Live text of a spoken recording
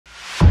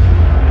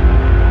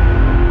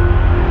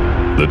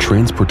The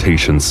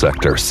transportation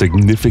sector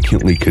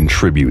significantly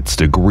contributes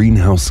to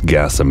greenhouse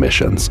gas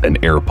emissions and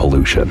air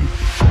pollution.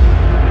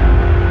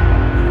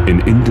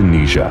 In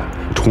Indonesia,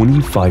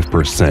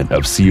 25%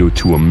 of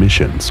CO2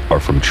 emissions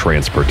are from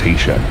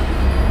transportation.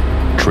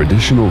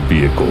 Traditional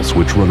vehicles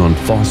which run on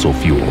fossil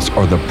fuels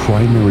are the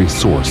primary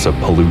source of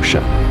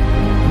pollution.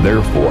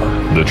 Therefore,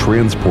 the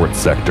transport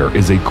sector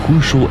is a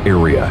crucial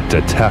area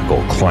to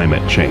tackle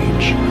climate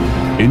change.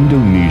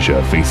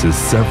 Indonesia faces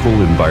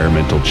several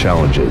environmental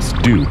challenges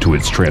due to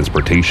its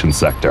transportation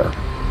sector.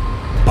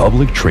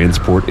 Public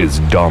transport is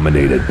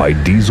dominated by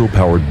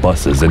diesel-powered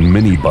buses and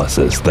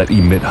minibuses that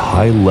emit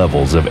high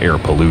levels of air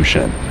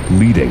pollution,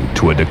 leading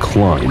to a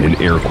decline in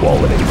air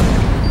quality.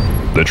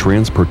 The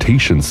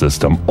transportation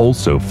system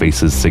also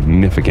faces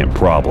significant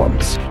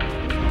problems.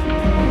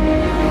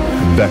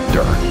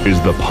 Vktr is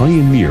the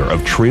pioneer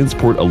of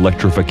transport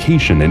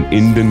electrification in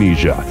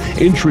Indonesia,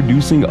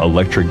 introducing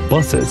electric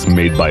buses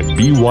made by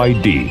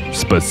BYD,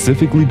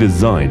 specifically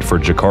designed for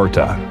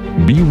Jakarta.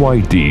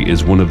 BYD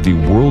is one of the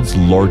world's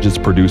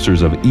largest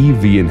producers of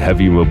EV and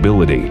heavy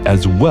mobility,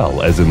 as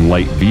well as in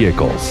light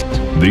vehicles.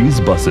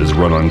 These buses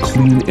run on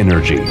clean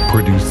energy,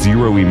 produce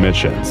zero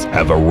emissions,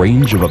 have a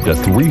range of up to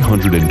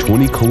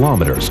 320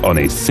 kilometers on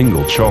a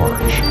single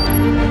charge.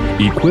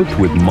 Equipped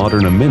with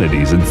modern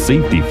amenities and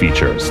safety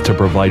features to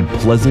provide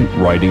pleasant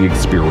riding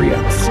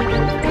experience.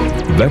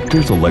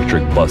 Vktr's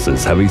electric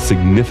buses have a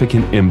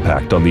significant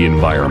impact on the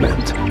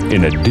environment.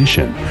 In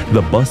addition,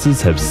 the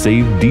buses have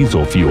saved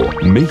diesel fuel,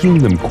 making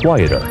them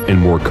quieter and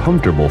more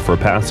comfortable for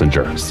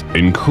passengers,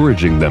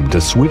 encouraging them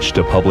to switch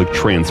to public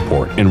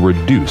transport and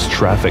reduce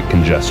traffic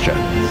congestion.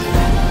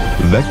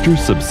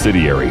 Vktr's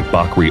subsidiary,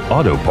 Bakrie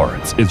Auto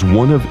Parts, is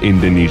one of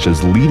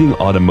Indonesia's leading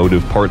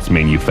automotive parts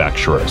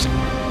manufacturers,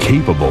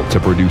 capable to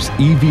produce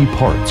EV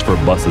parts for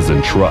buses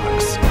and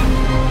trucks.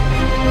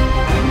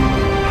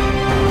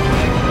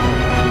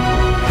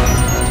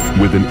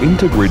 With an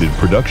integrated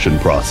production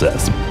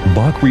process,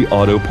 Bakrie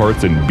Auto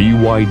Parts and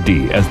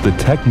BYD as the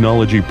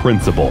technology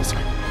principals,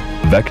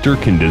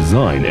 Vktr can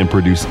design and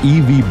produce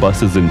EV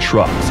buses and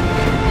trucks,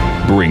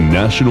 bring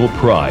national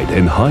pride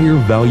and higher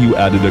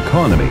value-added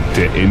economy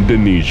to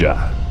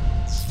Indonesia.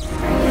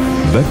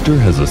 Vktr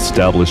has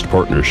established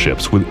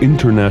partnerships with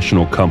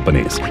international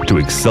companies to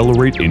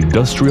accelerate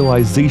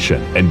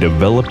industrialization and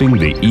developing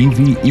the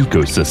EV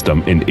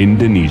ecosystem in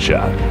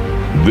Indonesia.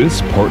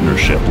 This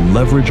partnership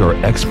leverages our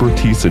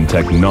expertise in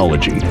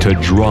technology to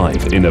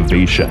drive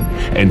innovation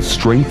and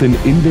strengthen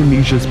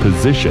Indonesia's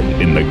position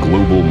in the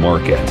global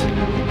market.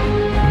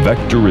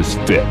 Vktr is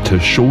fit to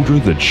shoulder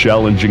the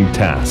challenging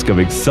task of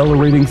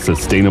accelerating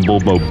sustainable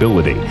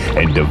mobility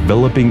and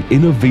developing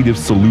innovative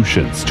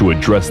solutions to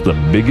address the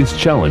biggest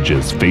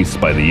challenges faced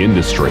by the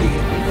industry.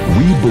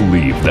 We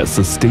believe that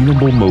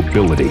sustainable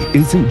mobility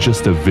isn't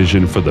just a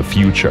vision for the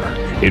future,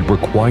 it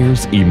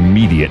requires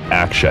immediate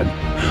action.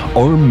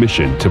 Our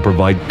mission to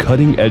provide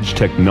cutting-edge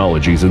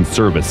technologies and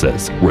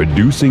services,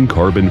 reducing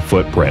carbon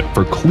footprint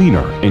for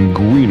cleaner and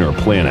greener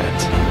planet.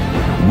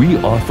 We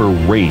offer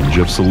a range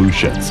of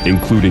solutions,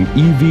 including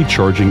EV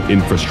charging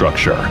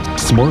infrastructure,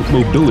 smart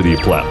mobility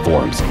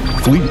platforms,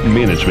 fleet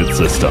management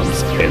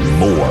systems, and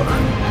more.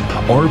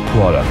 Our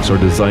products are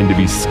designed to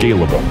be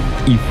scalable,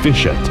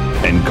 efficient,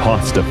 and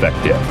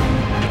cost-effective,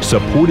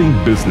 supporting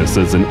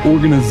businesses and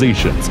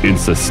organizations in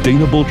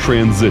sustainable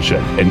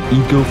transition and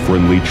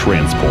eco-friendly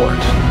transport.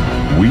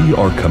 We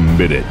are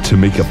committed to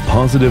make a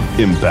positive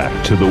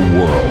impact to the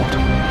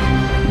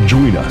world.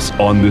 Join us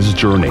on this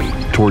journey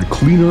toward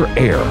cleaner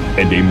air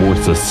and a more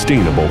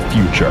sustainable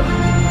future.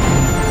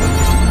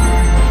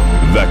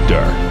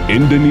 Vktr,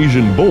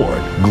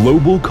 Indonesian-born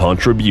global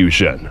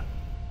contribution.